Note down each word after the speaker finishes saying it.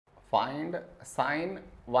Find sine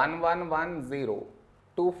 1110.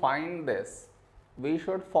 To find this, we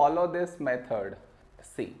should follow this method.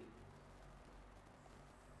 See,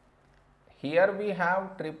 here we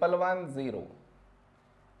have 1110.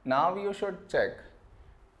 Now you should check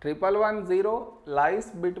 1110 lies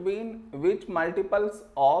between which multiples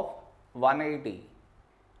of 180.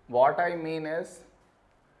 What I mean is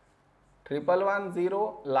 1110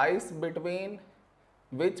 lies between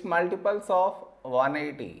which multiples of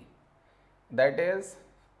 180, that is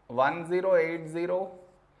 1080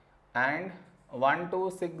 and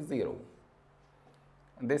 1260.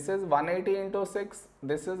 This is 180 into 6,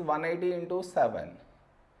 this is 180 into 7.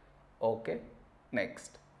 Okay,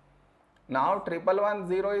 next. Now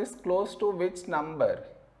 1110 is close to which number?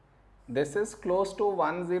 This is close to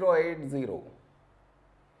 1080.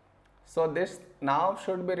 So this now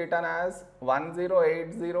should be written as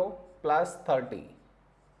 1080 plus 30.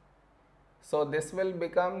 So this will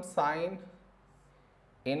become sine.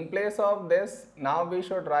 In place of this, now we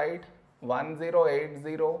should write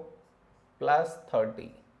 1080 plus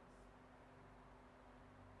 30.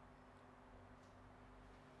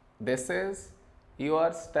 This is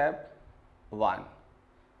your step 1.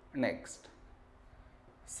 Next,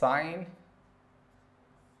 sine.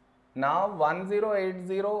 Now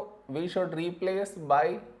 1080 we should replace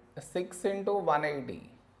by 6 into 180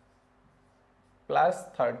 plus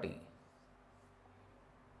 30.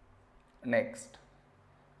 Next,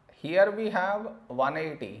 here we have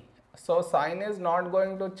 180. So sine is not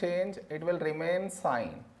going to change, it will remain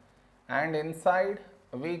sine, and inside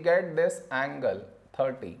we get this angle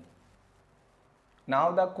 30.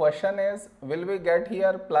 Now the question is, will we get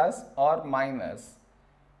here plus or minus?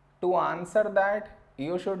 To answer that,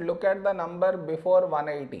 you should look at the number before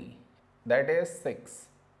 180, that is 6,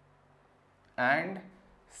 and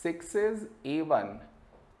 6 is even,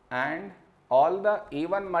 and all the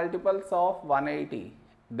even multiples of 180,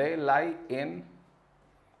 they lie in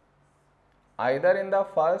either in the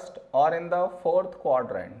first or in the fourth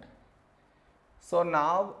quadrant. So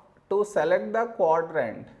now to select the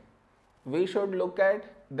quadrant, we should look at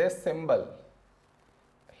this symbol.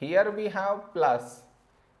 Here we have plus,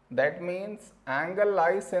 that means angle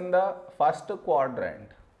lies in the first quadrant,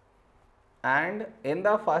 and in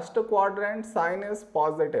the first quadrant sign is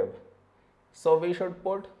positive, so we should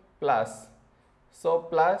put plus. So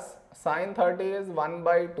plus sine 30 is 1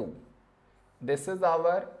 by 2. This is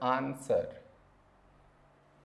our answer.